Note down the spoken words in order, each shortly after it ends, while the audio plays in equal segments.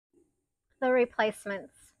the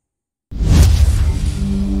replacements.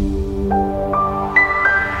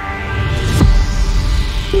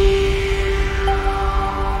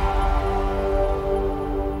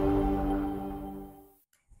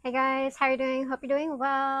 Hey guys, how are you doing? Hope you're doing well.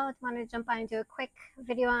 I want to jump on and do a quick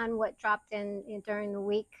video on what dropped in during the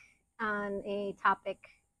week on a topic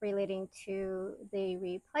relating to the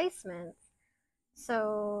replacements.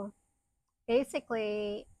 So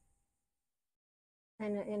basically,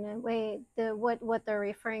 in a way, what they're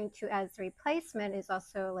referring to as replacement is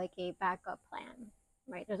also like a backup plan,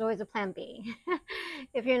 right? There's always a plan B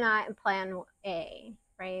if you're not in plan A,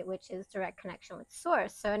 right? Which is direct connection with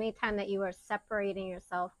source. So anytime that you are separating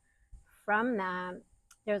yourself from that,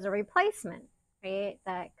 there's a replacement, right,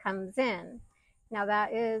 that comes in. Now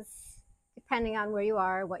that is depending on where you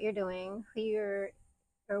are, what you're doing, who you're,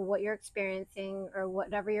 or what you're experiencing, or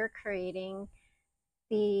whatever you're creating.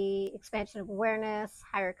 The expansion of awareness,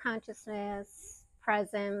 higher consciousness,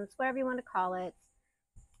 presence, whatever you want to call it,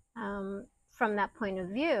 from that point of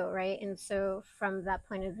view, right? And so from that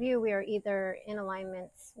point of view, we are either in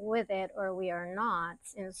alignment with it or we are not.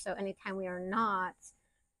 And so anytime we are not,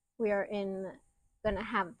 we are going to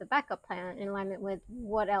have the backup plan in alignment with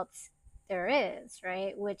what else there is,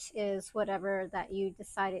 right? Which is whatever that you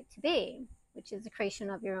decide it to be, which is the creation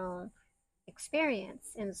of your own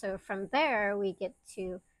experience. And so from there, we get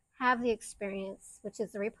to have the experience, which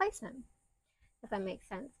is the replacement, if that makes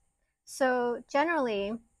sense. So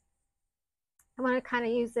generally, I want to kind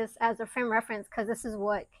of use this as a frame reference because this is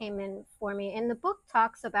what came in for me. And the book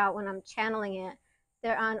talks about, when I'm channeling it,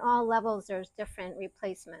 they're on all levels, there's different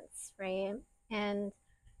replacements, right? And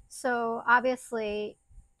so obviously,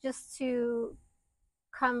 just to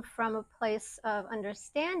come from a place of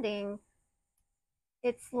understanding,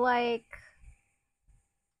 it's like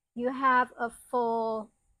you have a full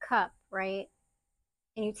cup, right?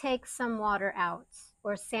 And you take some water out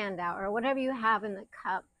or sand out or whatever you have in the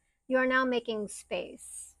cup, you are now making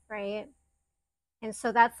space, right? And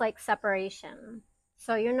so that's like separation.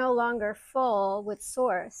 So you're no longer full with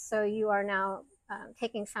source. So you are now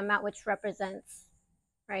taking some out, which represents,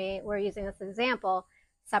 right? We're using this example,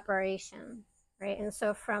 separation, right? And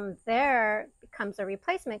so from there becomes a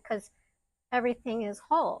replacement because everything is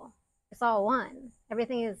whole. It's all one.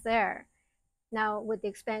 Everything is there. Now with the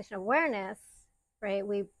expansion of awareness, right,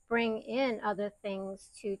 we bring in other things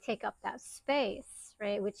to take up that space,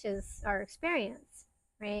 right, which is our experience,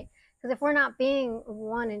 right? Because if we're not being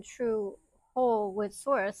one and true whole with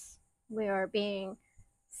source, we are being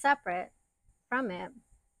separate from it,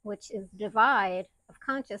 which is divide of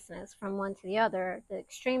consciousness from one to the other, the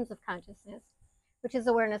extremes of consciousness, which is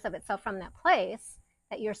awareness of itself from that place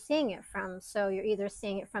that you're seeing it from. So you're either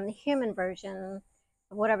seeing it from the human version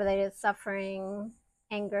of whatever that is, suffering,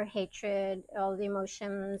 anger, hatred, all the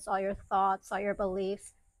emotions, all your thoughts, all your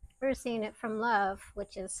beliefs. We're seeing it from love,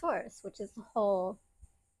 which is source, which is the whole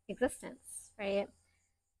existence, right?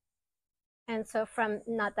 And so from,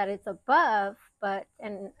 not that it's above, but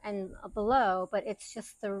and below, but it's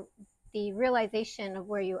just the realization of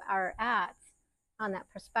where you are at on that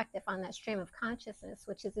perspective, on that stream of consciousness,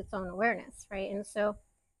 which is its own awareness, right? And so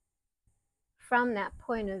from that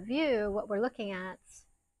point of view, what we're looking at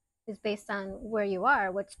is based on where you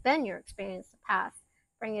are, what's been your experience, the past,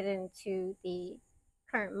 bring it into the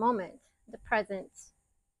current moment, the present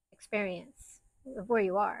experience of where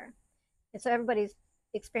you are. And so everybody's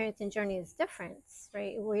experience and journey is different,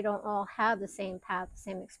 right? We don't all have the same path, the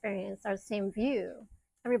same experience, our same view.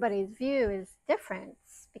 Everybody's view is different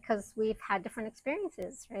because we've had different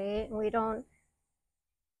experiences, right? And we don't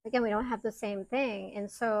have the same thing. And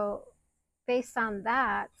so based on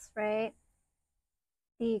that, right,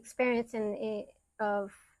 the experience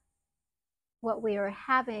of what we are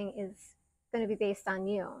having is going to be based on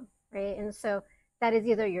you, right? And so that is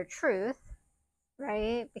either your truth,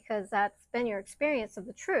 right? Because that's been your experience of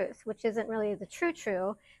the truth, which isn't really the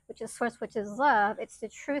true, which is source, which is love. It's the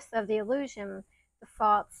truth of the illusion, the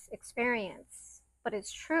false experience. But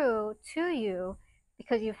it's true to you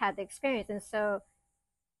because you've had the experience. And so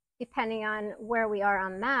depending on where we are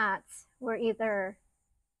on that, we're either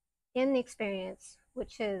in the experience,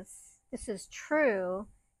 which is, this is true,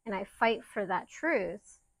 and I fight for that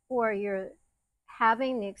truth, or you're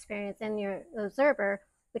having the experience and you're the observer,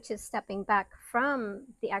 which is stepping back from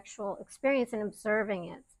the actual experience and observing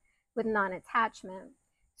it with non-attachment.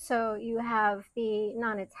 So you have the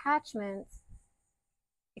non-attachment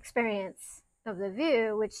experience of the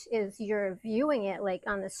view, which is you're viewing it like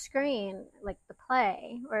on the screen, like the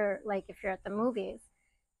play, or like if you're at the movies,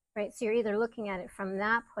 right? So you're either looking at it from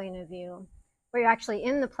that point of view, where you're actually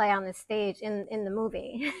in the play on the stage in the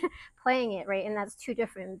movie, playing it, right? And that's two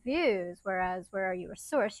different views. Whereas where you're a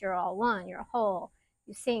source, you're all one, you're a whole.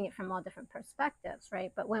 You're seeing it from all different perspectives,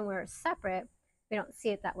 right? But when we're separate, we don't see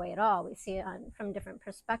it that way at all. We see it from different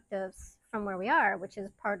perspectives from where we are, which is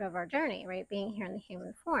part of our journey, right? Being here in the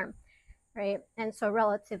human form, right? And so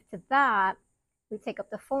relative to that, we take up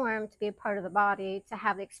the form to be a part of the body, to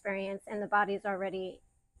have the experience, and the body is already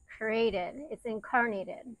created, it's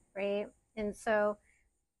incarnated, right? And so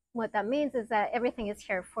what that means is that everything is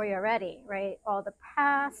here for you already, right? All the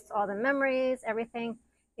past, all the memories, everything,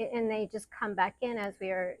 and they just come back in as we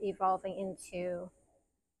are evolving into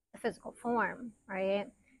the physical form, right?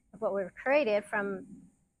 Of what we've created from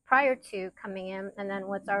prior to coming in, and then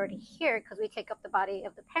what's already here, because we take up the body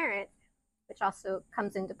of the parent, which also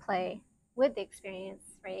comes into play with the experience,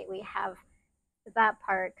 right? We have that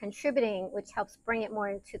part contributing, which helps bring it more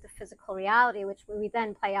into the physical reality, which we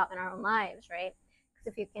then play out in our own lives, right?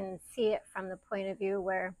 Because if you can see it from the point of view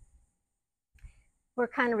where we're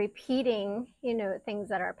kind of repeating, things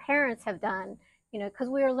that our parents have done, because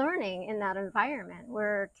we're learning in that environment.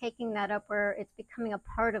 We're taking that up where it's becoming a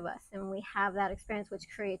part of us, and we have that experience, which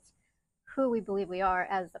creates who we believe we are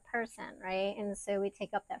as the person, right? And so we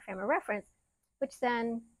take up that frame of reference, which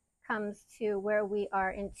then comes to where we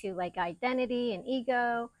are into like identity and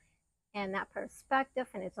ego and that perspective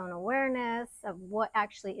and its own awareness of what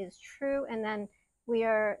actually is true. And then we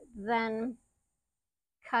are then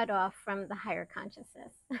cut off from the higher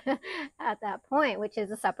consciousness at that point, which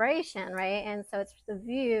is a separation, right? And so it's the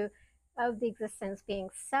view of the existence being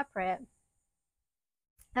separate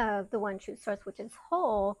of the one true source, which is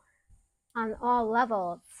whole on all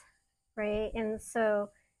levels, right? And so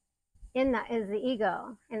in that is the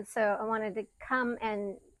ego. And so I wanted to come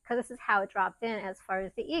and, because this is how it dropped in as far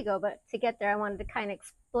as the ego, but to get there, I wanted to kind of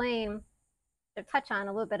explain or touch on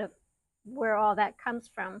a little bit of where all that comes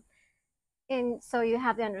from. And so you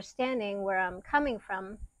have the understanding where I'm coming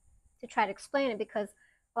from to try to explain it, because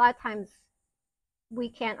a lot of times we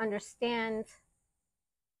can't understand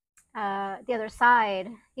the other side,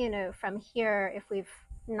 from here, if we've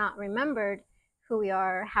not remembered who we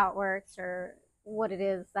are, how it works, or what it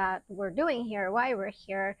is that we're doing here, why we're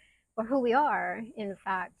here, or who we are, in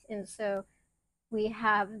fact. And so we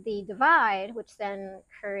have the divide, which then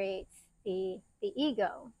creates the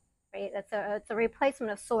ego, right? It's a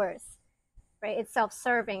replacement of source, right? It's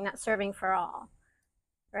self-serving, not serving for all,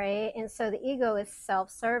 right? And so the ego is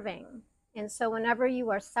self-serving. And so whenever you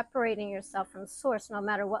are separating yourself from source, no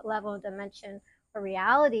matter what level of dimension or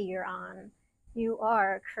reality you're on, you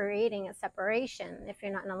are creating a separation if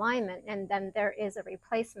you're not in alignment. And then there is a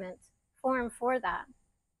replacement form for that,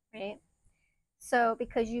 right? So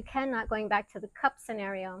because you cannot, going back to the cup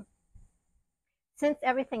scenario, since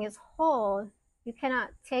everything is whole, you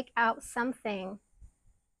cannot take out something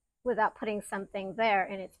without putting something there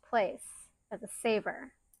in its place as a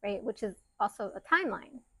saver, right? Which is also a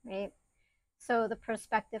timeline, right? So the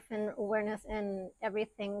perspective and awareness and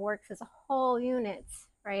everything works as a whole unit,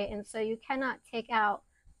 right? And so you cannot take out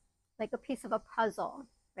like a piece of a puzzle,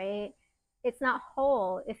 right? It's not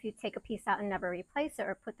whole if you take a piece out and never replace it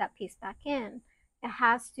or put that piece back in. It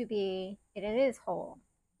has to be, it is whole,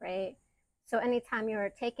 right? So anytime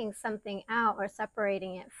you're taking something out or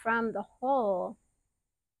separating it from the whole,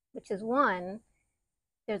 which is one,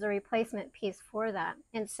 there's a replacement piece for that.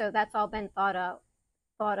 And so that's all been thought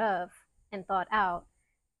of and thought out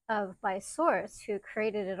of by source who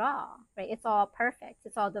created it all, right? It's all perfect,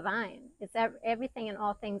 it's all divine, it's everything and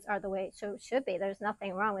all things are the way it should be. There's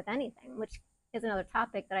nothing wrong with anything, which is another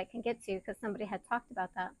topic that I can get to, because somebody had talked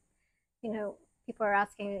about that. People are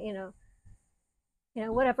asking,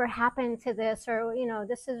 whatever happened to this, or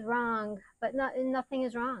this is wrong, but nothing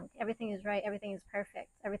is wrong. Everything is right, everything is perfect,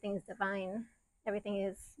 everything is divine, everything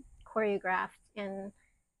is choreographed and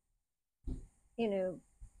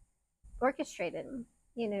orchestrated.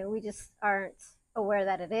 We just aren't aware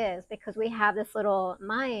that it is, because we have this little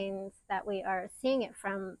mind that we are seeing it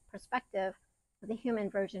from perspective of the human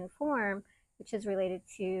version form, which is related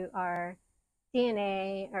to our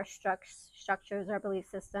DNA, our structures, our belief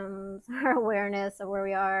systems, our awareness of where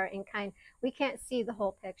we are in kind. We can't see the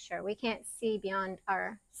whole picture. We can't see beyond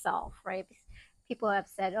ourself, right? People have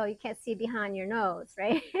said, oh, you can't see behind your nose,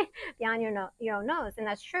 right? Beyond your own nose. And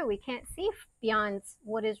that's true. We can't see beyond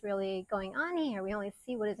what is really going on here. We only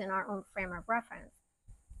see what is in our own frame of reference,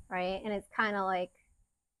 right? And it's kind of like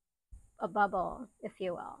a bubble, if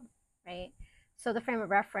you will, right? So the frame of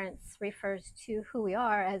reference refers to who we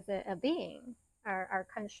are as a being, our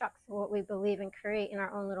constructs, what we believe and create in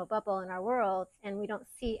our own little bubble in our world, and we don't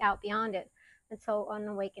see out beyond it until an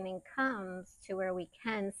awakening comes to where we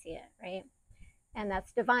can see it, right? And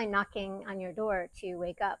that's divine knocking on your door to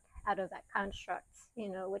wake up out of that construct,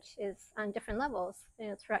 which is on different levels,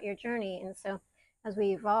 throughout your journey. And so as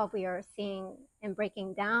we evolve, we are seeing and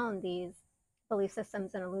breaking down these belief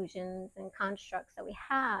systems and illusions and constructs that we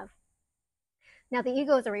have. Now, the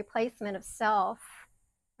ego is a replacement of self,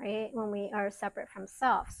 right? When we are separate from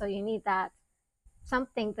self. So you need that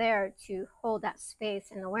something there to hold that space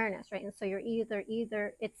and awareness, right? And so you're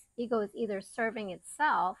either its ego is either serving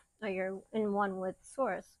itself, or you're in one with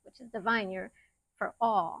source, which is divine. You're for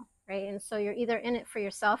all, right? And so you're either in it for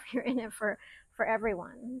yourself, you're in it for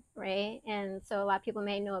everyone, right? And so a lot of people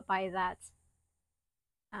may know it by that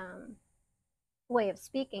way of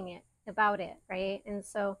speaking it about it, right? And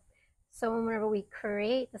so whenever we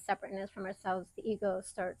create the separateness from ourselves, the ego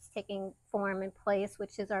starts taking form and place,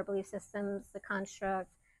 which is our belief systems, the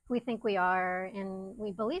constructs we think we are, and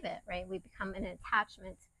we believe it, right? We become an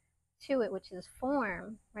attachment to it, which is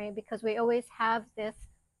form, right? Because we always have this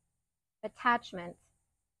attachment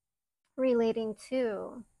relating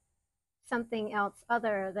to something else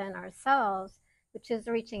other than ourselves, which is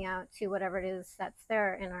reaching out to whatever it is that's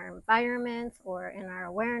there in our environment or in our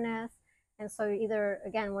awareness. And so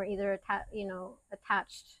we're either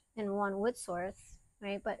attached in one with source,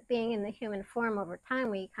 right? But being in the human form over time,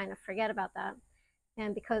 we kind of forget about that.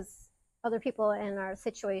 And because other people in our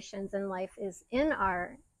situations in life is in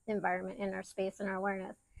our environment, in our space, in our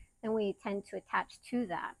awareness, then we tend to attach to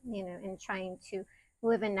that, in trying to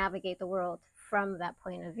live and navigate the world from that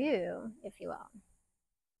point of view, if you will.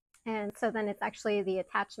 And so then it's actually the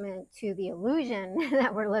attachment to the illusion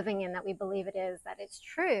that we're living in, that we believe it is, that it's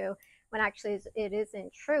true, when actually it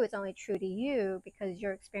isn't true. It's only true to you because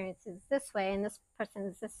your experience is this way, and this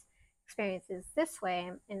person's experience is this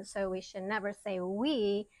way. And so we should never say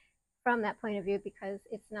we from that point of view, because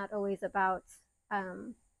it's not always about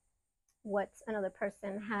what another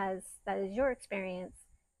person has that is your experience,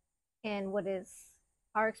 and what is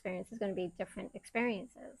our experience is going to be different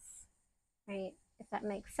experiences, right? If that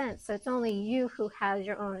makes sense. So it's only you who has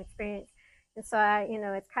your own experience. And so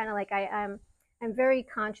it's kind of like I'm very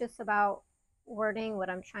conscious about wording what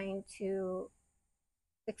I'm trying to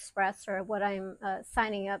express, or what I'm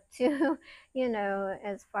signing up to,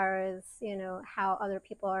 as far as, how other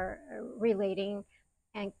people are relating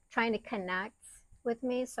and trying to connect with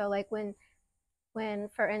me. So like when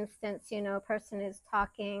for instance, a person is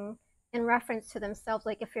talking in reference to themselves,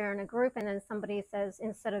 like if you're in a group and then somebody says,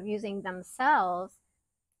 instead of using themselves,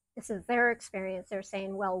 this is their experience, they're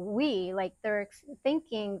saying, well, we, like they're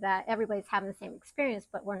thinking that everybody's having the same experience,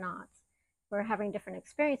 but we're not. We're having different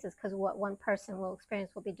experiences, because what one person will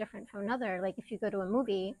experience will be different from another. Like if you go to a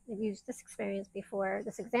movie, we've used this experience before,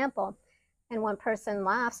 this example, and one person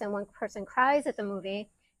laughs and one person cries at the movie,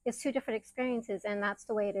 it's two different experiences, and that's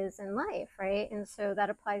the way it is in life, right? And so that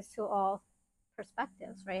applies to all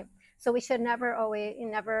perspectives, right? So we should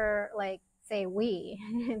never like say we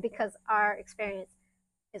because our experience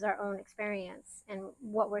is our own experience, and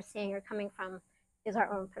what we're seeing or coming from is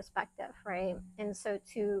our own perspective, right? And so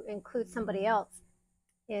to include somebody else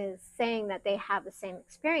is saying that they have the same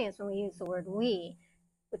experience when we use the word we,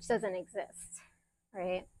 which doesn't exist,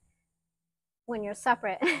 right? When you're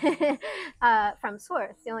separate from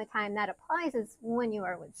source, the only time that applies is when you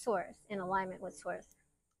are with source, in alignment with source,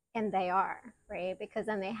 and they are, right? Because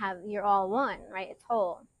then you're all one, right? It's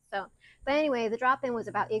whole. So, but anyway, the drop-in was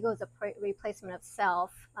about ego as a replacement of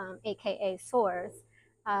self, aka source.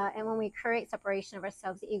 And when we create separation of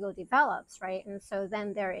ourselves, the ego develops, right? And so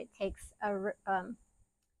then there it takes a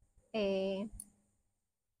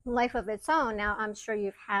life of its own. Now, I'm sure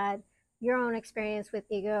you've had your own experience with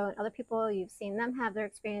ego, and other people, you've seen them have their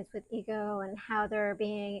experience with ego and how they're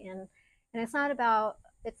being, and it's not a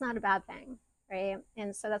bad thing, right?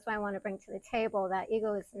 And so that's why I want to bring to the table that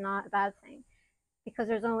ego is not a bad thing, because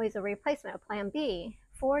there's always a replacement, a plan B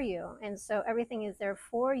for you. And so everything is there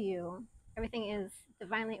for you. Everything is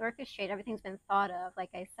divinely orchestrated. Everything's been thought of,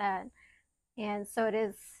 like I said. And so it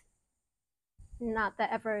is not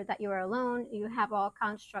that ever that you are alone. You have all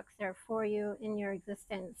constructs there for you in your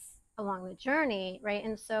existence along the journey, right?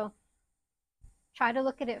 And so try to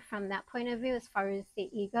look at it from that point of view as far as the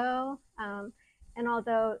ego. And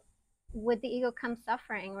although with the ego comes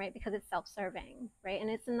suffering, right? Because it's self-serving, right? And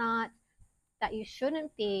it's not that you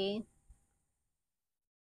shouldn't be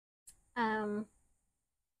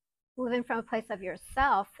living from a place of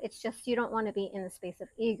yourself. It's just you don't want to be in the space of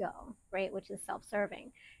ego, right? Which is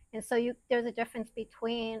self-serving. And so there's a difference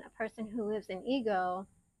between a person who lives in ego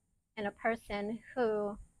and a person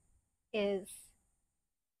who is,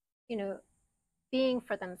 being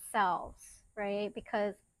for themselves, right?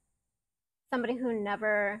 Because somebody who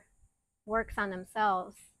never works on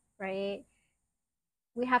themselves, right,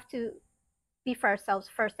 we have to be for ourselves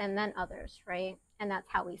first and then others, right? And that's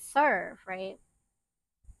how we serve, right?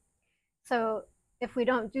 So if we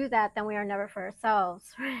don't do that, then we are never for ourselves,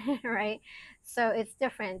 right? So it's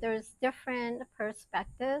different. There's different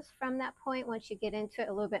perspectives from that point once you get into it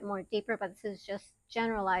a little bit more deeper, but this is just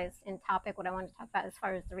generalized in topic what I want to talk about as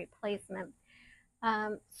far as the replacement.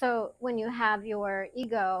 So when you have your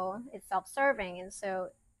ego, it's self-serving, and so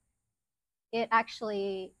it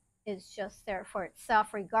actually is just there for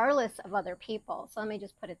itself, regardless of other people. So let me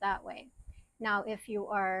just put it that way. Now, if you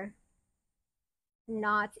are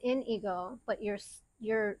not in ego, but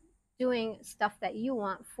you're doing stuff that you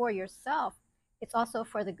want for yourself, it's also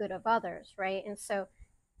for the good of others, right? And so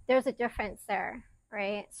there's a difference there,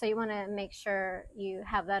 right? So you want to make sure you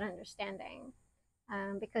have that understanding.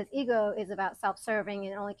 Because ego is about self-serving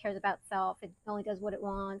and it only cares about self. It only does what it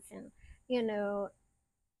wants, and you know,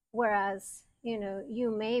 whereas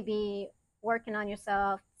you may be working on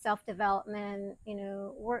yourself, self-development,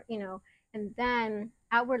 work, and then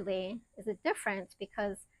outwardly is a difference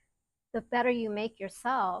because the better you make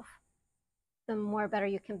yourself, the more better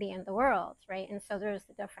you can be in the world, right? And so there's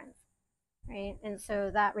the difference, right? And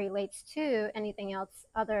so that relates to anything else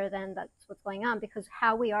other than that's what's going on, because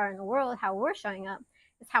how we are in the world, how we're showing up,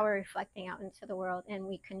 is how we're reflecting out into the world, and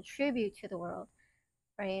we contribute to the world,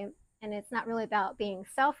 right? And it's not really about being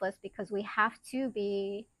selfless, because we have to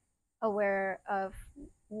be aware of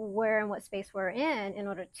where and what space we're in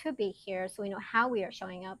order to be here, so we know how we are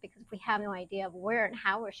showing up, because if we have no idea of where and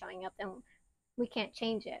how we're showing up, then we can't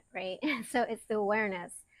change it, right? So it's the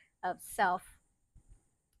awareness of self,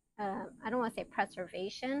 I don't want to say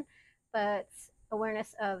preservation, but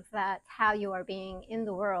awareness of that, how you are being in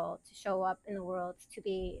the world, to show up in the world to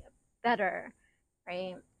be better,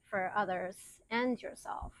 right, for others and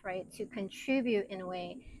yourself, right, to contribute in a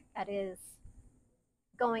way that is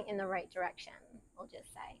going in the right direction, we'll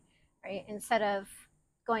just say, right, instead of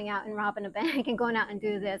going out and robbing a bank and going out and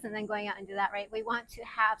do this and then going out and do that, right? We want to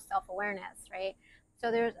have self-awareness, right?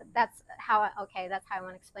 So that's how I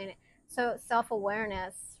want to explain it. So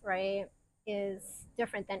self-awareness, right, is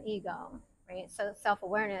different than ego, right? So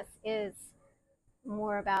self-awareness is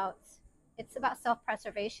more about, it's about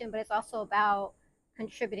self-preservation, but it's also about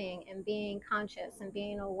contributing and being conscious and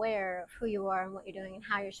being aware of who you are and what you're doing and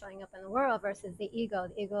how you're showing up in the world, versus the ego.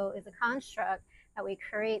 The ego is a construct that we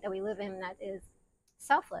create, that we live in, that is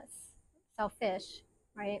selfless, selfish,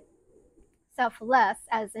 right? Selfless,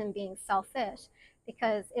 as in being selfish,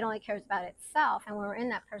 because it only cares about itself. And when we're in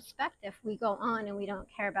that perspective, we go on and we don't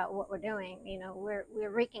care about what we're doing. We're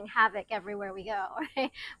wreaking havoc everywhere we go, right?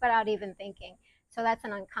 Without even thinking. So that's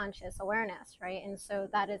an unconscious awareness, right? And so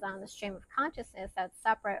that is on the stream of consciousness that's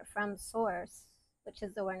separate from source, which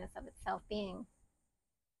is the awareness of itself being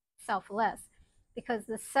selfless. Because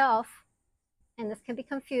the self, and this can be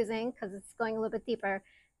confusing because it's going a little bit deeper,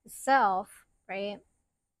 the self, right,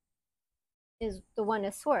 is the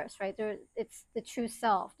oneness source, right? It's the true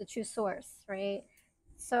self, the true source, right?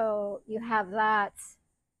 So you have that,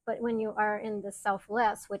 but when you are in the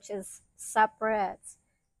selfless, which is separate,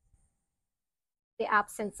 the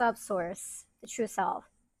absence of source, the true self.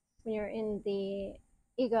 When you're in the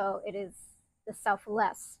ego, it is the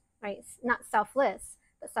selfless, right? It's not selfless,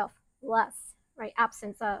 but selfless, right?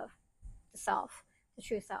 Absence of the self, the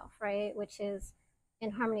true self, right? Which is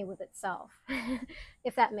in harmony with itself,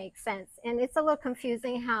 if that makes sense. And it's a little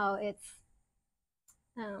confusing how it's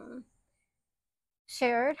um,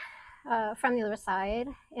 shared from the other side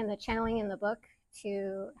in the channeling in the book,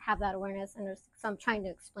 to have that awareness. And so I'm trying to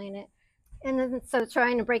explain it. And then, so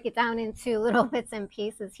trying to break it down into little bits and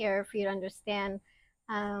pieces here for you to understand,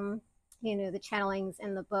 the channelings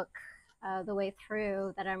in the book, the way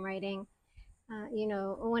through that I'm writing.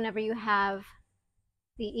 Whenever you have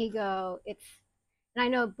the ego, and I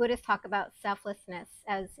know Buddhists talk about selflessness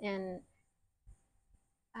as in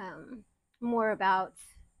more about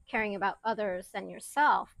caring about others than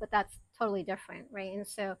yourself, but that's totally different, right? And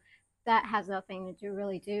so that has nothing to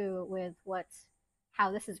really do with how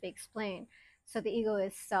this is being explained. So the ego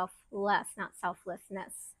is selfless, not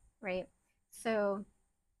selflessness, right? So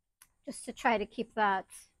just to try to keep that,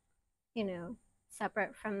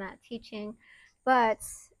 separate from that teaching. But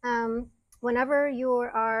whenever you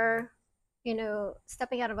are,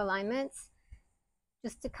 stepping out of alignment,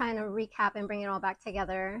 just to kind of recap and bring it all back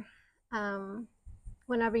together,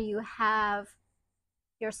 whenever you have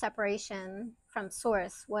your separation from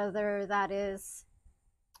source, whether that is,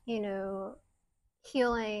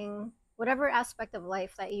 healing, whatever aspect of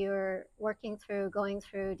life that you're working through, going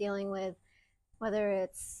through, dealing with, whether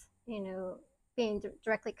it's, being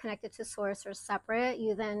directly connected to source or separate,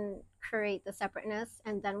 you then create the separateness,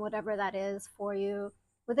 and then whatever that is for you,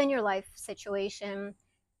 within your life situation,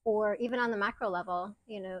 or even on the macro level,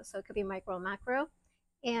 so it could be micro, macro.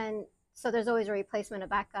 And so there's always a replacement, a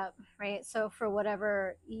backup, right? So for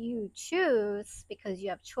whatever you choose, because you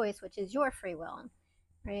have choice, which is your free will,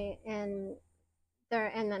 right? And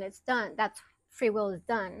then it's done. That's free will is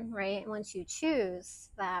done, right? And once you choose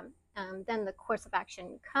that, then the course of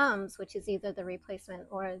action comes, which is either the replacement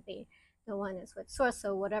or the one is with source.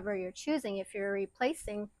 So whatever you're choosing, if you're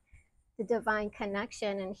replacing the divine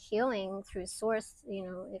connection and healing through source,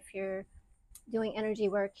 if you're doing energy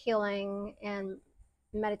work, healing, and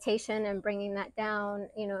meditation, and bringing that down,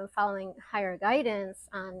 following higher guidance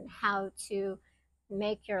on how to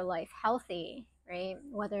make your life healthy, right?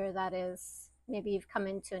 Whether that is maybe you've come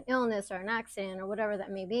into an illness or an accident or whatever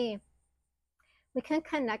that may be, we can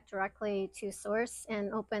connect directly to source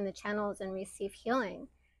and open the channels and receive healing.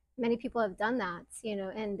 Many people have done that,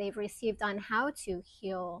 and they've received on how to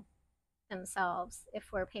heal themselves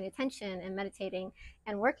if we're paying attention and meditating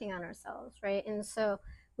and working on ourselves, right? And so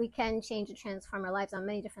we can change and transform our lives on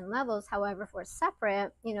many different levels. However, if we're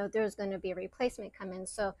separate, there's going to be a replacement come in.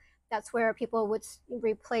 So that's where people would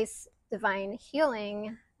replace divine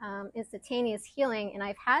healing, instantaneous healing, and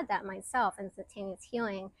I've had that myself, instantaneous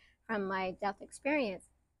healing from my death experience.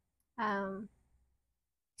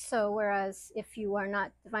 So whereas if you are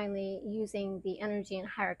not divinely using the energy and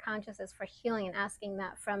higher consciousness for healing and asking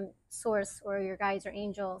that from source or your guides or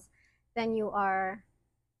angels, then you are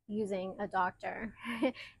using a doctor.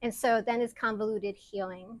 And so then it's convoluted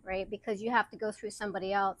healing, right? Because you have to go through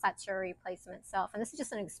somebody else. That's your replacement self. And this is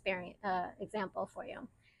just an example for you,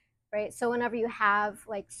 right? So whenever you have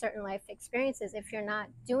like certain life experiences, if you're not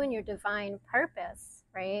doing your divine purpose,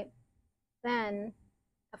 right, then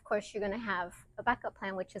of course you're going to have a backup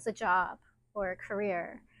plan, which is a job or a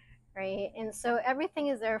career, right? And so everything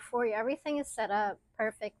is there for you. Everything is set up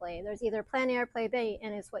perfectly. There's either plan A or plan B,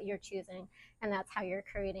 and it's what you're choosing. And that's how you're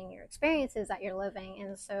creating your experiences that you're living.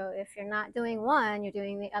 And so if you're not doing one, you're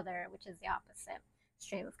doing the other, which is the opposite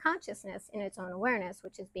stream of consciousness in its own awareness,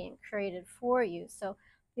 which is being created for you. So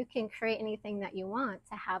you can create anything that you want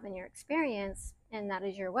to have in your experience, and that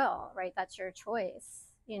is your will, right? That's your choice.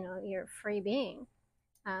 You're free being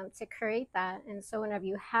to create that. And so whenever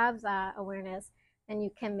you have that awareness, then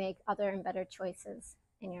you can make other and better choices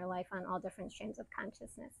in your life on all different streams of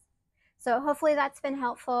consciousness. So hopefully that's been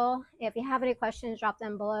helpful. If you have any questions, drop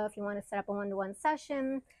them below. If you want to set up a one-to-one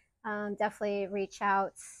session, definitely reach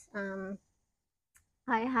out.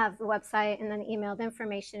 I have the website, and then the email. The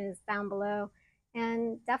information is down below.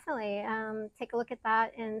 And definitely take a look at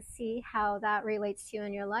that and see how that relates to you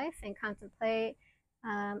in your life, and contemplate.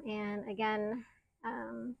 And again,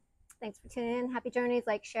 thanks for tuning in. Happy journeys.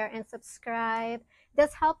 Like, share, and subscribe. It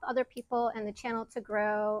does help other people and the channel to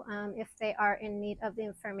grow if they are in need of the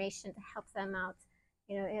information to help them out.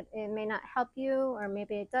 It may not help you, or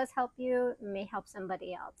maybe it does help you. It may help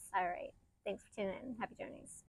somebody else. All right. Thanks for tuning in. Happy journeys.